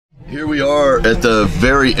Here we are at the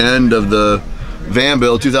very end of the van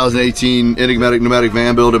build, 2018 Enigmatic pneumatic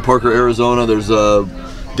van build in Parker, Arizona. There's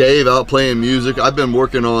Dave out playing music. I've been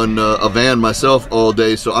working on a van myself all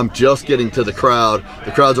day, so I'm just getting to the crowd.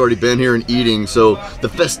 The crowd's already been here and eating, so the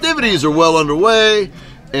festivities are well underway,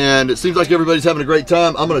 and it seems like everybody's having a great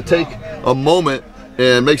time. I'm gonna take a moment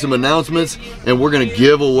and make some announcements, and we're gonna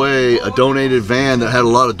give away a donated van that had a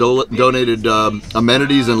lot of donated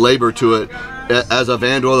amenities and labor to it as a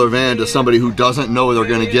Vandweller van to somebody who doesn't know they're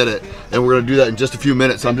gonna get it. And we're gonna do that in just a few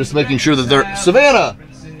minutes. I'm just making sure that they're, Savannah,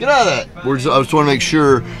 get out of that. I just wanna make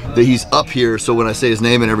sure that he's up here so when I say his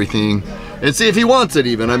name and everything, and see if he wants it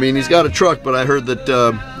even. I mean, he's got a truck, but I heard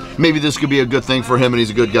that maybe this could be a good thing for him and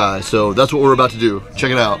he's a good guy. So that's what we're about to do.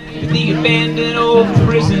 Check it out. The abandoned old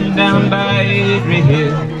prison down by every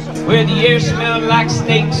hill, where the air smelled like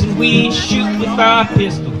snakes and we shoot with our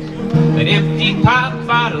pistols. But empty pop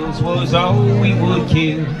bottles was all we would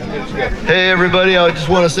kill. Hey everybody, I just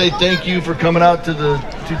want to say thank you for coming out to the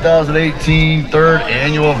 2018 third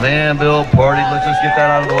annual van build party. Let's just get that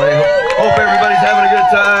out of the way. Hope everybody's having a good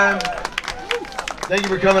time. Thank you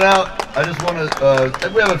for coming out. I just want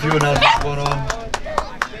to, we have a few announcements going on.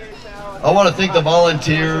 I want to thank the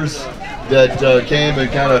volunteers that came and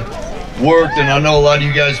kind of worked, and I know a lot of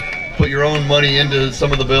you guys put your own money into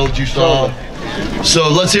some of the builds you saw. So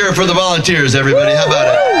let's hear it for the volunteers, everybody. How about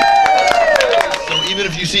it? So even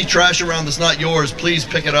if you see trash around that's not yours, please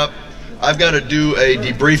pick it up. I've got to do a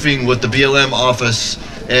debriefing with the BLM office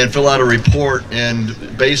and fill out a report, and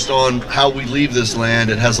based on how we leave this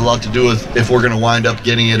land, it has a lot to do with if we're going to wind up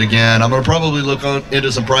getting it again. I'm going to probably look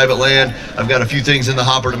into some private land. I've got a few things in the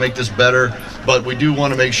hopper to make this better, but we do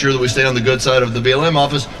want to make sure that we stay on the good side of the BLM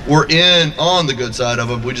office. We're on the good side of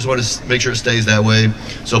them. We just want to make sure it stays that way.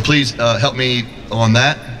 So please help me on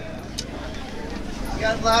that. You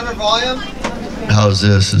got louder volume? How's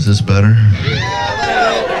this? Is this better?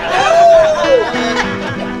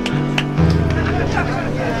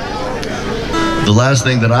 The last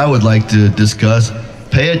thing that I would like to discuss,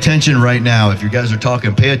 pay attention right now. If you guys are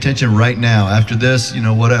talking, pay attention right now. After this, you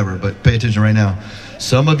know, whatever, but pay attention right now.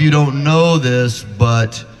 Some of you don't know this,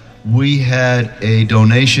 but we had a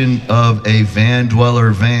donation of a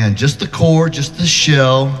Vandweller van, just the core, just the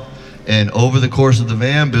shell. And over the course of the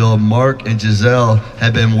van build, Mark and Giselle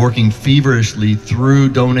have been working feverishly through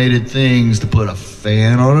donated things to put a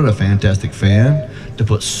fan on it, a fantastic fan, to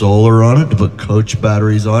put solar on it, to put coach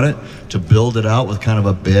batteries on it, to build it out with kind of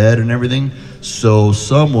a bed and everything. So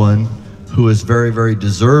someone who is very, very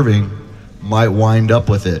deserving might wind up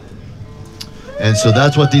with it. And so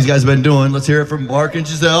that's what these guys have been doing. Let's hear it from Mark and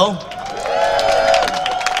Giselle.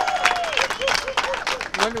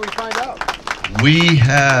 When do we find out? We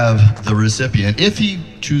have the recipient, if he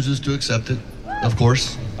chooses to accept it, of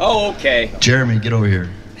course. Oh, okay. Jeremy, get over here.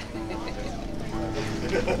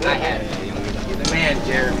 I had it. You're the man,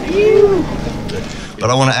 Jeremy. But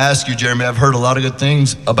I want to ask you, Jeremy, I've heard a lot of good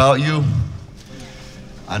things about you.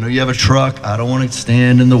 I know you have a truck. I don't want to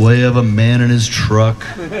stand in the way of a man in his truck.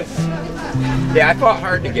 Yeah, I fought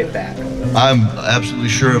hard to get that. I'm absolutely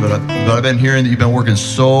sure of it. But I've been hearing that you've been working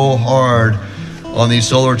so hard on these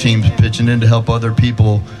solar teams, pitching in to help other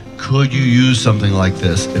people. Could you use something like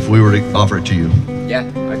this if we were to offer it to you? Yeah,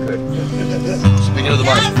 I could. Speaking of the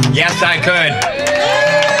mic. Yes, I could.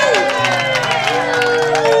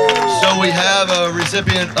 So we have a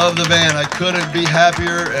recipient of the van. I couldn't be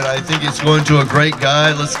happier, and I think it's going to a great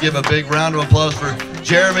guy. Let's give a big round of applause for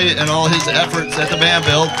Jeremy and all his efforts at the van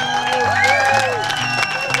build.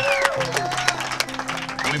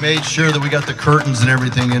 We made sure that we got the curtains and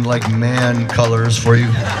everything in like man colors for you.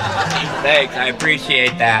 Thanks, I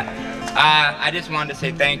appreciate that. I just wanted to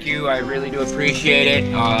say thank you. I really do appreciate it.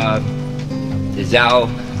 Giselle,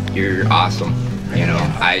 you're awesome. You know,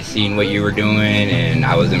 I seen what you were doing and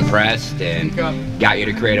I was impressed and got you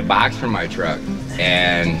to create a box for my truck.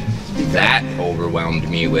 And that overwhelmed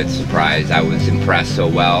me with surprise. I was impressed so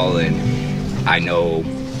well, and I know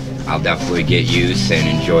I'll definitely get used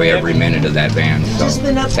and enjoy every minute of that van. So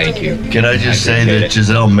thank you. Can I just say that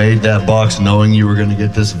Giselle made that box knowing you were going to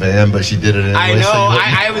get this van, but she did it anyway. I know.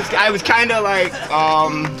 So I was kind of like,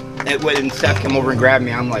 when Seth came over and grabbed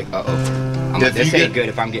me, I'm like, uh-oh. I'm like, this ain't good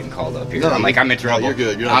if I'm getting called up here. No, I'm like, I'm in trouble. You're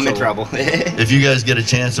good. I'm in trouble. If you guys get a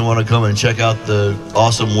chance and want to come and check out the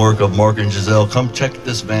awesome work of Mark and Giselle, come check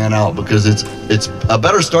this van out, because it's a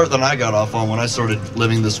better start than I got off on when I started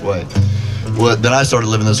living this way. Well, then I started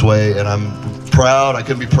living this way, and I'm proud. I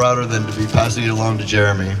couldn't be prouder than to be passing it along to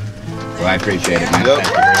Jeremy. Well, I appreciate it, man. Yep. Thank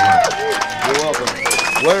you very much.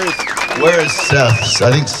 You're welcome. Where is Seth?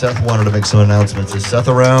 I think Seth wanted to make some announcements. Is Seth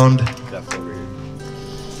around?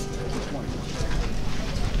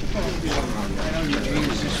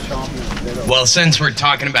 Well, since we're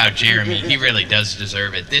talking about Jeremy, he really does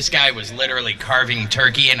deserve it. This guy was literally carving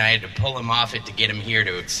turkey, and I had to pull him off it to get him here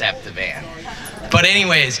to accept the van. But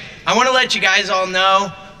anyways, I want to let you guys all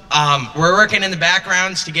know, we're working in the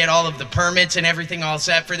backgrounds to get all of the permits and everything all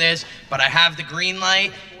set for this, but I have the green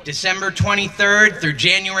light. December 23rd through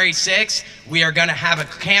January 6th, we are going to have a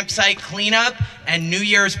campsite cleanup and New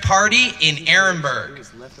Year's party in Ehrenberg.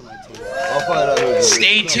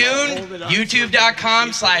 Stay tuned,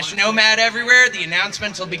 youtube.com/nomad everywhere. The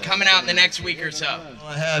announcements will be coming out in the next week or so.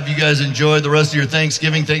 I have you guys enjoy the rest of your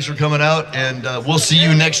Thanksgiving. Thanks for coming out, and we'll see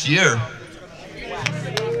you next year.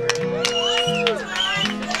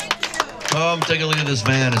 Come take a look at this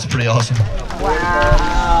van. It's pretty awesome.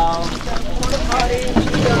 Wow.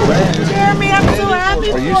 Jeremy, I'm so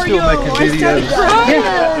happy for you. Are you still making videos?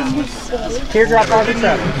 Teardrop on the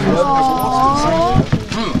truck.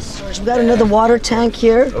 We've got another water tank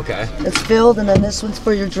here. Okay. It's filled, and then this one's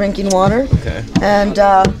for your drinking water. Okay. And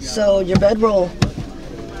so your bedroll,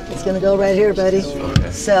 it's gonna go right here, buddy. Okay.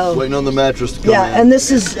 So. Waiting on the mattress to come in. Yeah, and this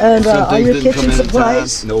is all your kitchen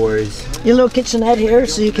supplies. No worries. Your little kitchenette here,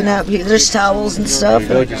 so you can have. There's towels and stuff.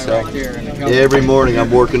 Every morning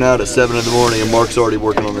I'm working out at 7 in the morning, and Mark's already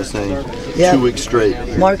working on this thing. Yeah. 2 weeks straight.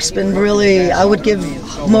 Mark's been really. I would give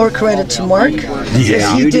more credit to Mark.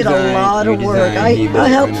 Yeah. He did a lot of work. I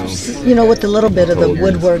helped, you know, with a little bit of the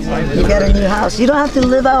woodwork. You got a new house. You don't have to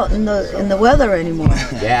live out in the weather anymore.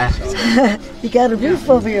 Yeah. You got a roof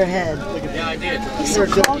over your head.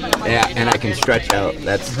 Yeah, and I can stretch out.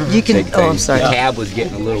 That's you can. Big thing. Oh, I'm sorry. The cab was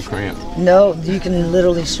getting a little cramped. No, you can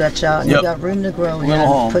literally stretch out. And you got room to grow here.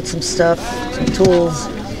 Put some stuff, some tools.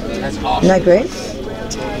 That's awesome. Isn't that great?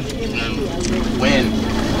 When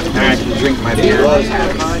I can drink my beer.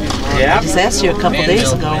 Yeah. I just asked you a couple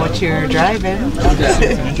days ago what you're driving.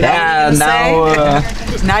 Yeah,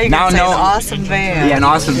 now you can say an awesome van. Yeah, an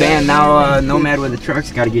awesome van. Now Nomad with the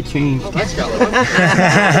truck's got to get changed. It's going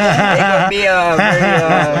to be a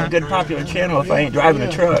very good popular channel if I ain't driving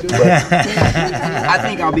a truck. But I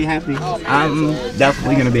think I'll be happy. I'm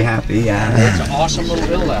definitely going to be happy. Yeah. It's an awesome little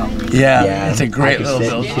build out. Yeah, it's a great little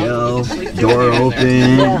build. Chill, door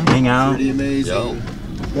open, hang out. Pretty amazing.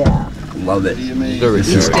 Yeah. Love it.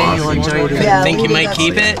 Each day you'll enjoy it. Yeah, Think you might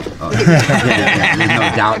keep it? Yeah, there's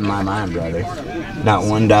no doubt in my mind, brother. Not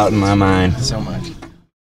one doubt in my mind. So much.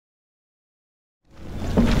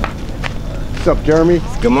 What's up, Jeremy?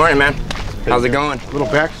 Good morning, man. How's it going? Little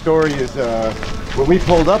backstory is when we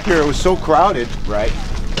pulled up here, it was so crowded. Right.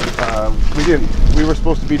 We were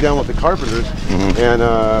supposed to be down with the carpenters, and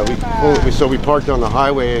so we parked on the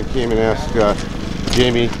highway and came and asked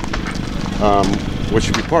Jamie, where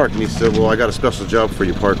should we park? And he said, well, I got a special job for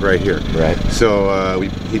you, park right here. Right. So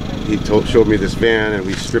he showed me this van, and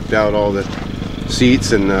we stripped out all the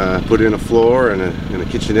seats and put in a floor and a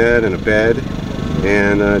kitchenette and a bed,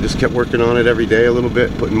 and just kept working on it every day a little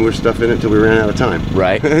bit, putting more stuff in it until we ran out of time.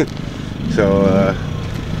 Right. So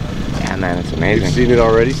yeah, man, it's amazing. you've seen it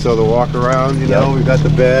already. So the walk around, you know, we got the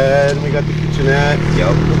bed, and we got the kitchenette. Yep.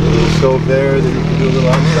 A little stove there. Then you can do a little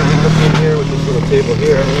outside cooking here with this little table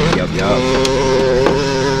here. Yep.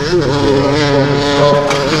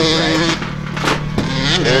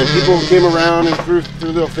 And people came around and threw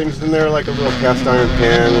little things in there, like a little cast iron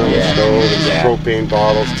pan, a little stove, and propane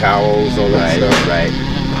bottles, towels, all that stuff. Right.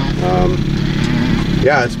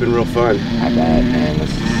 Yeah, it's been real fun. I bet, man. This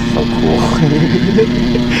is so cool.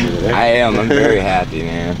 I am. I'm very happy,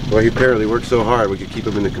 man. Well, he apparently worked so hard we could keep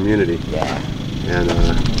him in the community. Yeah. And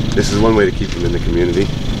this is one way to keep him in the community,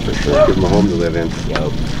 for sure. Give him a home to live in.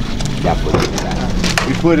 Yep. Definitely.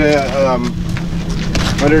 We put a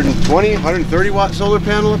 130 watt solar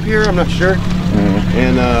panel up here. I'm not sure.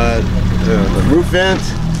 And the roof vent.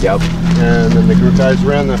 Yep. And then the guys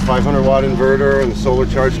ran the 500 watt inverter and the solar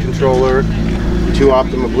charge controller. 2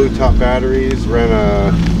 Optima Blue top batteries. Ran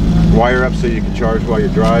a wire up so you can charge while you're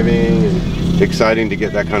driving. And exciting to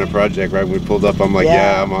get that kind of project. Right when we pulled up, I'm like,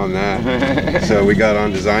 yeah, I'm on that. So we got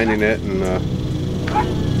on designing it and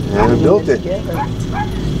built it.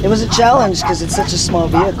 It was a challenge because it's such a small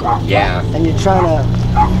vehicle. Yeah. And you're trying to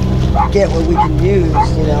get what we can use,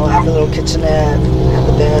 you know, have a little kitchenette, have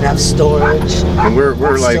the bed, have storage. And we're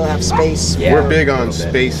like, still have space. Yeah. we're big on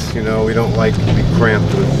space, you know, we don't like to be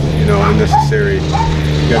cramped with, you know, unnecessary. You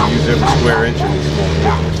gotta use every square inch in these small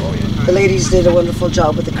vehicles. The ladies did a wonderful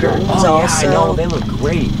job with the curtains also. I know, they look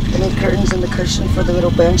great. And the curtains and the cushion for the little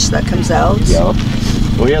bench that comes out. Yep.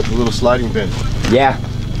 Well, yeah, it's a little sliding bench. Yeah.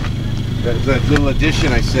 That little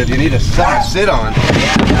addition, I said, you need a sit on.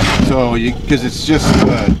 So, because it's just,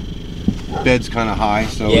 bed's kind of high,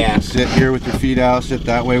 so you can sit here with your feet out, sit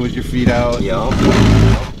that way with your feet out. Yep.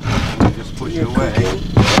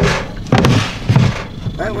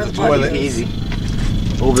 toilet. Easy.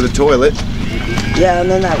 Over the toilet. Yeah, and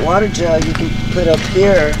then that water jug you can put up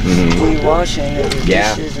here for your washing and your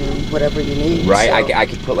dishes and whatever you need. Right, so. I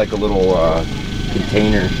could put like a little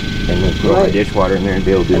container and then throw my dishwater in there and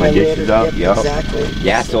be able to do my dishes up. Yep, exactly.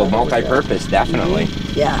 Yeah, so multi-purpose, definitely.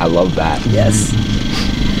 Yeah. I love that. Yes.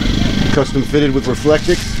 Custom fitted with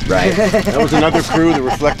Reflectix. Right. That was another screw, the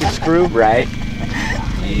Reflectix screw. Right.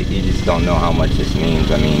 You just don't know how much this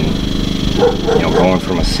means. I mean, you know, going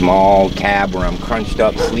from a small cab where I'm crunched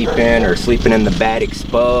up sleeping or sleeping in the bed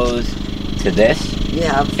exposed to this.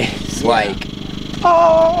 Yeah. It's like,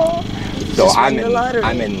 oh. So Just I'm win the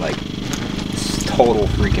lottery. in like total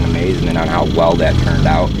freaking amazement on how well that turned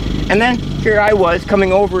out. And then here I was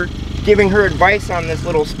coming over, giving her advice on this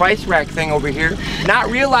little spice rack thing over here, not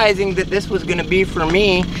realizing that this was gonna be for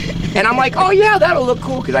me. And I'm like, oh yeah, that'll look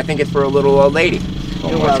cool, because I think it's for a little old lady.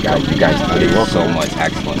 So much, guys. You guys did so much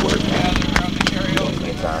excellent work.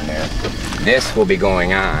 It's on there. This will be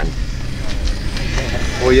going on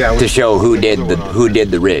to show who did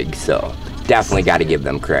the rig. So definitely got to give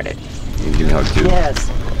them credit. You know, too. Yes.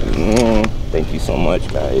 Thank you so much,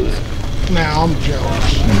 guys. Now I'm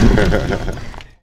jealous.